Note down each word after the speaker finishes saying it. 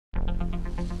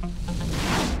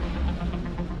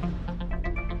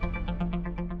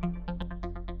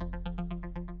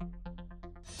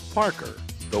Parker,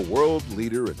 the world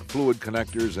leader in fluid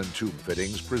connectors and tube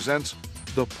fittings, presents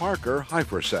the Parker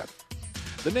Hyferset.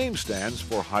 The name stands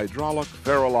for Hydraulic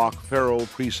Ferulok Ferrule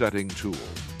Presetting Tool,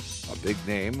 a big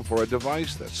name for a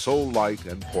device that's so light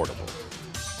and portable.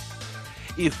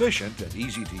 Efficient and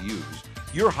easy to use,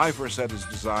 your Hyferset is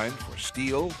designed for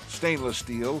steel, stainless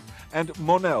steel, and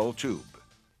Monel tube.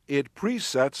 It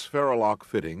presets Ferulok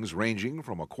fittings ranging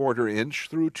from 1/4 inch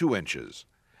through 2 inches,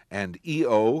 and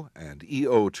EO and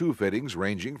EO2 fittings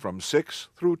ranging from 6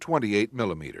 through 28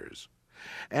 millimeters.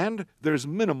 And there's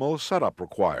minimal setup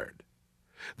required.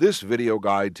 This video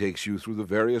guide takes you through the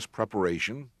various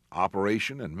preparation,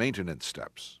 operation, and maintenance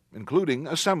steps, including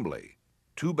assembly,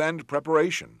 tube end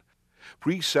preparation,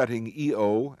 presetting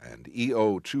EO and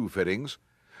EO2 fittings,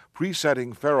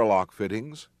 presetting Ferulok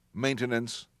fittings,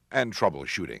 maintenance, and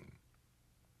troubleshooting.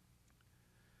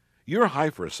 Your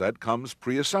Hyferset comes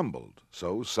pre-assembled,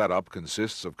 so setup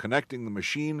consists of connecting the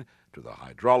machine to the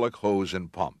hydraulic hose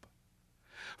and pump.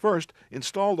 First,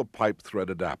 install the pipe thread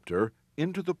adapter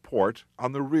into the port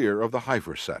on the rear of the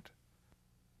Hyferset.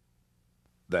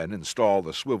 Then install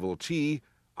the swivel T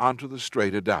onto the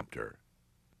straight adapter.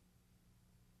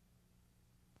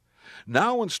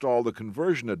 Now install the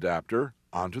conversion adapter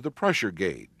onto the pressure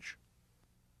gauge.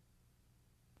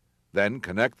 Then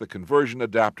connect the conversion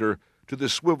adapter to the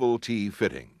swivel T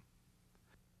fitting.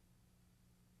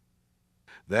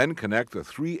 Then connect the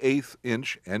 3/8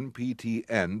 inch NPT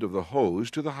end of the hose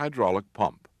to the hydraulic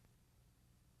pump.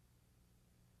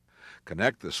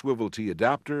 Connect the swivel T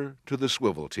adapter to the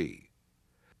swivel T.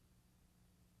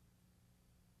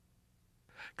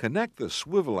 Connect the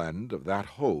swivel end of that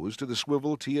hose to the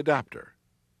swivel T adapter.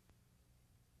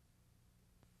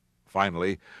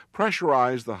 Finally,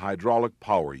 pressurize the hydraulic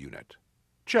power unit.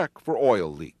 Check for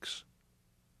oil leaks.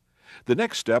 The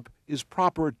next step is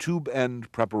proper tube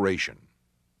end preparation.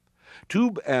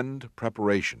 Tube end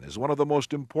preparation is one of the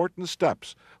most important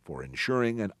steps for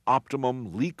ensuring an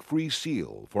optimum leak-free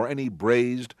seal for any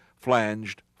brazed,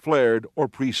 flanged, flared, or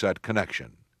preset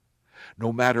connection.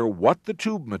 No matter what the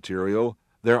tube material,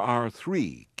 there are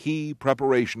 3 key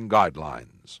preparation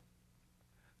guidelines: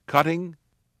 cutting,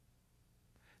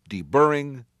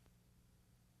 deburring,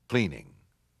 cleaning.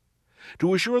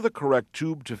 To assure the correct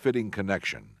tube-to-fitting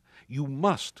connection, you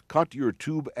must cut your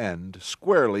tube end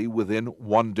squarely within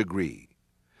 1 degree.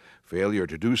 Failure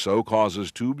to do so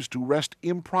causes tubes to rest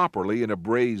improperly in a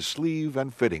brazed sleeve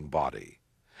and fitting body,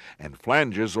 and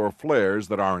flanges or flares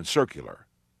that aren't circular.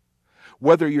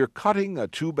 Whether you're cutting a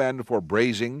tube end for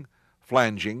brazing,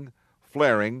 flanging,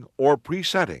 flaring, or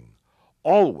presetting,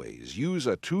 always use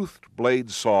a toothed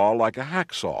blade saw like a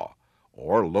hacksaw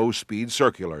or low-speed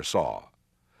circular saw.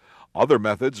 Other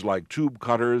methods like tube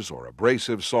cutters or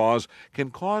abrasive saws can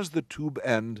cause the tube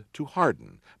end to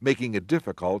harden, making it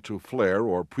difficult to flare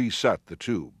or preset the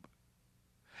tube.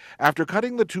 After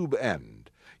cutting the tube end,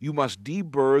 you must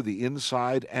deburr the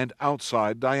inside and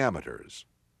outside diameters.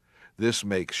 This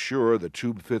makes sure the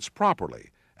tube fits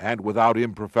properly and without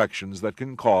imperfections that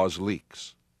can cause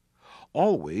leaks.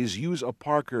 Always use a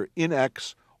Parker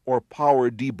InX or Power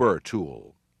Deburr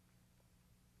tool.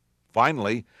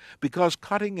 Finally, because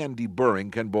cutting and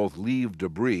deburring can both leave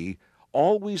debris,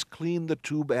 always clean the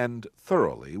tube end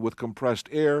thoroughly with compressed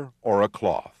air or a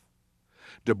cloth.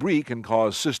 Debris can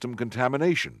cause system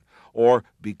contamination or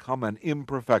become an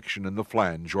imperfection in the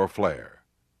flange or flare.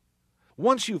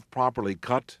 Once you've properly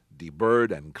cut,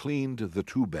 deburred, and cleaned the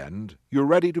tube end, you're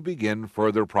ready to begin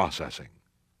further processing.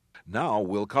 Now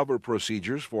we'll cover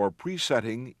procedures for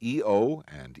presetting EO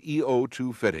and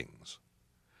EO2 fittings.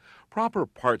 Proper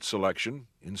part selection,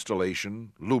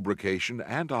 installation, lubrication,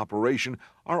 and operation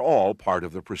are all part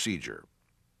of the procedure.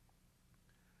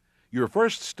 Your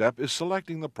first step is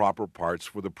selecting the proper parts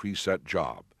for the preset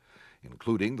job,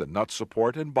 including the nut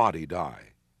support and body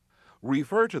die.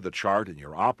 Refer to the chart in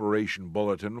your Operation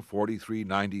Bulletin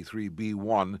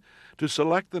 4393B1 to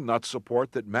select the nut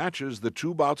support that matches the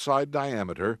tube outside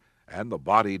diameter and the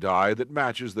body die that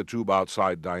matches the tube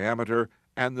outside diameter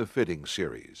and the fitting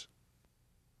series.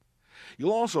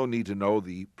 You'll also need to know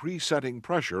the presetting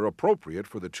pressure appropriate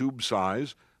for the tube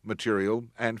size, material,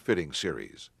 and fitting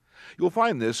series. You'll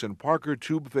find this in Parker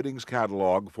Tube Fittings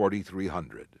Catalog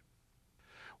 4300.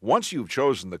 Once you've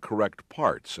chosen the correct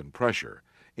parts and pressure,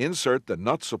 insert the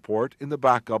nut support in the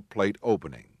backup plate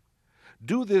opening.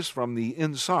 Do this from the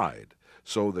inside,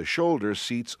 so the shoulder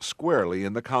seats squarely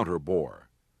in the counter bore.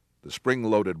 The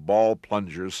spring-loaded ball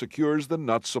plunger secures the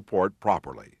nut support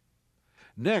properly.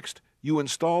 Next, you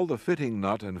install the fitting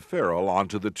nut and ferrule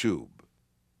onto the tube.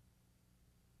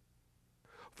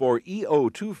 For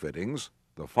EO2 fittings,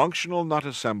 the functional nut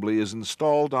assembly is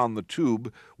installed on the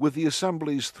tube with the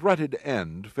assembly's threaded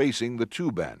end facing the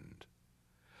tube end.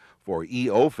 For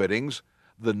EO fittings,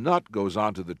 the nut goes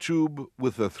onto the tube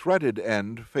with the threaded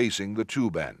end facing the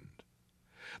tube end.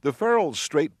 The ferrule's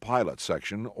straight pilot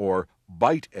section, or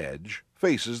bite edge,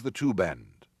 faces the tube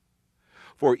end.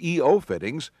 For EO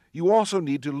fittings, you also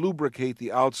need to lubricate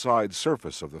the outside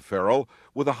surface of the ferrule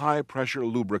with a high-pressure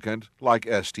lubricant like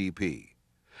STP.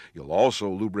 You'll also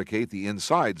lubricate the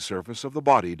inside surface of the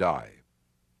body die.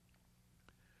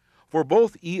 For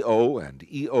both EO and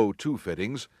EO2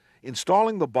 fittings,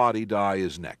 installing the body die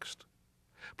is next.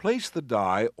 Place the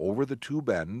die over the tube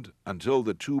end until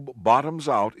the tube bottoms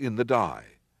out in the die.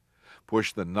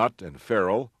 Push the nut and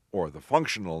ferrule, or the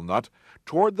functional nut,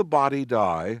 toward the body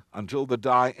die until the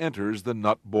die enters the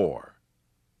nut bore.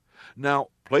 Now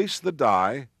place the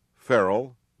die,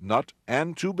 ferrule, nut,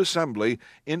 and tube assembly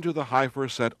into the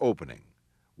Hyferset opening,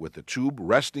 with the tube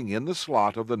resting in the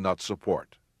slot of the nut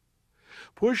support.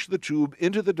 Push the tube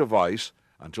into the device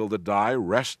until the die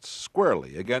rests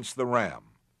squarely against the ram.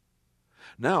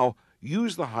 Now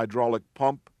use the hydraulic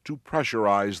pump to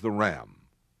pressurize the ram.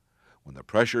 When the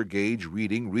pressure gauge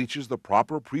reading reaches the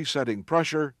proper presetting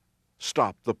pressure,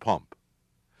 stop the pump.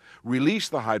 Release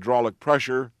the hydraulic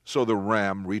pressure so the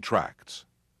ram retracts.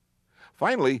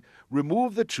 Finally,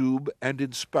 remove the tube and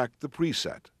inspect the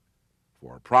preset.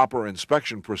 For proper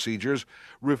inspection procedures,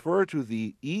 refer to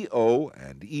the EO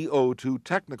and EO2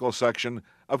 technical section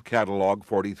of Catalog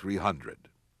 4300.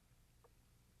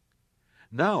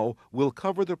 Now we'll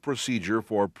cover the procedure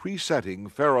for presetting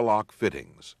Ferulok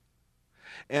fittings.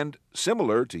 And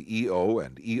similar to EO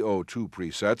and EO2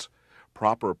 presets,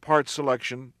 proper part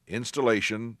selection,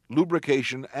 installation,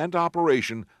 lubrication, and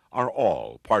operation are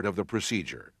all part of the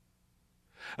procedure.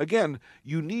 Again,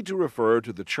 you need to refer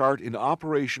to the chart in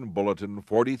Operation Bulletin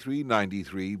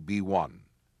 4393B1.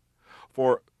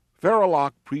 For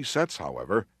Ferulok presets,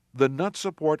 however, the nut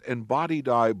support and body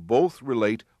die both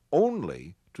relate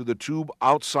only to the tube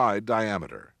outside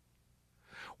diameter.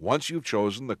 Once you've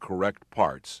chosen the correct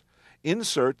parts,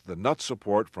 insert the nut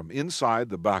support from inside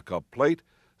the backup plate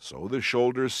so the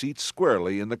shoulder seats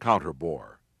squarely in the counter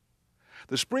bore.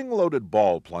 The spring-loaded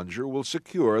ball plunger will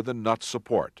secure the nut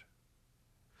support.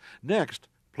 Next,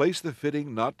 place the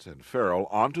fitting nut and ferrule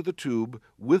onto the tube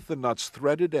with the nut's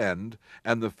threaded end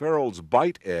and the ferrule's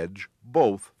bite edge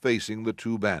both facing the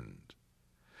tube end.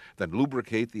 Then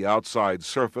lubricate the outside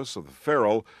surface of the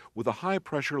ferrule with a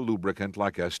high-pressure lubricant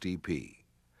like STP.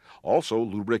 Also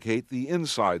lubricate the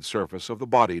inside surface of the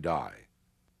body die.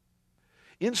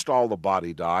 Install the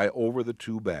body die over the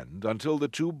tube end until the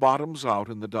tube bottoms out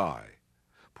in the die.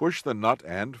 Push the nut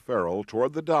and ferrule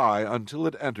toward the die until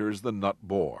it enters the nut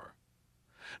bore.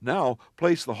 Now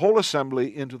place the whole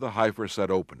assembly into the Hyferset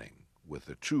opening, with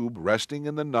the tube resting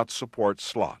in the nut support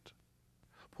slot.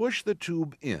 Push the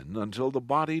tube in until the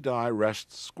body die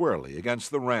rests squarely against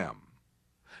the ram.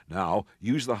 Now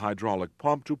use the hydraulic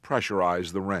pump to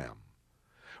pressurize the ram.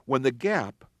 When the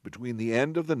gap between the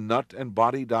end of the nut and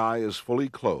body die is fully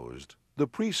closed, the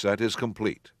preset is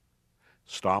complete.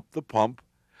 Stop the pump,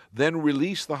 then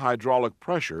release the hydraulic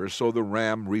pressure so the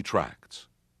ram retracts.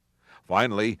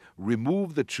 Finally,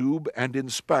 remove the tube and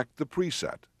inspect the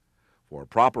preset. For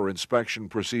proper inspection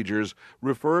procedures,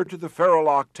 refer to the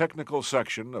Ferulok technical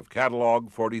section of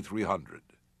Catalog 4300.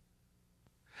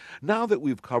 Now that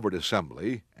we've covered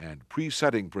assembly and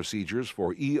presetting procedures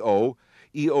for EO,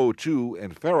 EO2,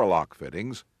 and Ferulok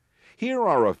fittings, here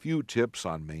are a few tips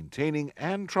on maintaining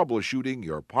and troubleshooting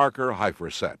your Parker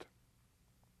Hyferset.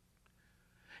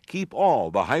 Keep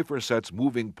all the Hyferset's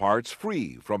moving parts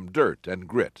free from dirt and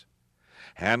grit.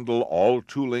 Handle all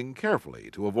tooling carefully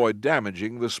to avoid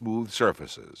damaging the smooth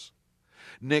surfaces.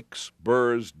 Nicks,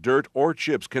 burrs, dirt, or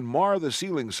chips can mar the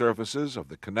sealing surfaces of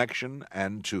the connection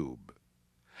and tube.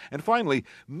 And finally,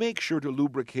 make sure to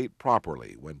lubricate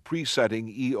properly when presetting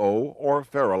EO or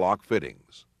Ferulok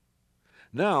fittings.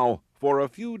 Now, for a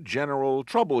few general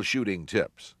troubleshooting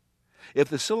tips. If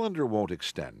the cylinder won't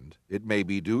extend, it may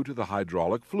be due to the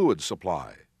hydraulic fluid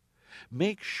supply.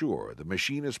 Make sure the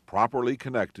machine is properly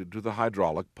connected to the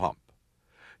hydraulic pump.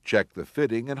 Check the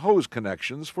fitting and hose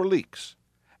connections for leaks,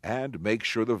 and make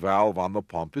sure the valve on the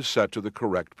pump is set to the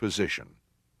correct position.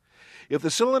 If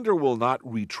the cylinder will not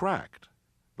retract,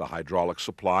 the hydraulic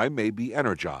supply may be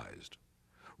energized.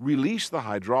 Release the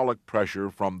hydraulic pressure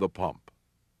from the pump.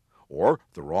 Or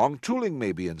the wrong tooling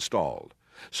may be installed,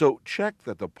 so check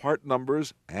that the part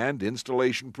numbers and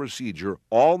installation procedure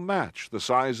all match the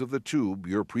size of the tube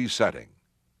you're presetting.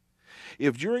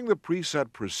 If during the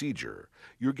preset procedure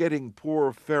you're getting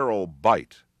poor ferrule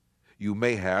bite, you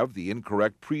may have the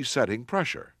incorrect presetting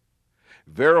pressure.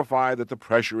 Verify that the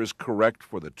pressure is correct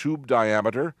for the tube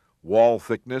diameter, wall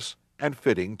thickness, and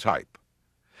fitting type.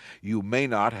 You may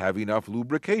not have enough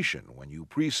lubrication when you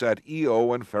preset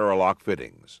EO and Ferulok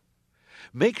fittings.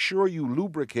 Make sure you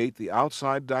lubricate the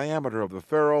outside diameter of the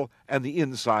ferrule and the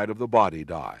inside of the body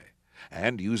die,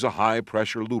 and use a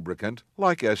high-pressure lubricant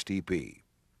like STP.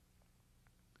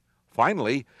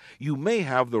 Finally, you may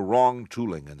have the wrong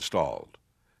tooling installed.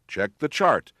 Check the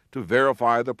chart to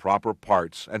verify the proper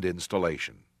parts and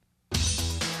installation.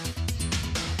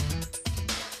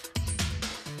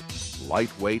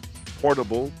 Lightweight,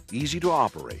 portable, easy to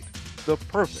operate. The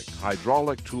perfect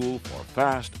hydraulic tool for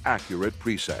fast, accurate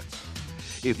presets.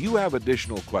 If you have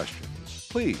additional questions,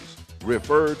 please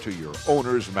refer to your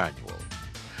owner's manual.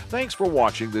 Thanks for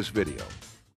watching this video.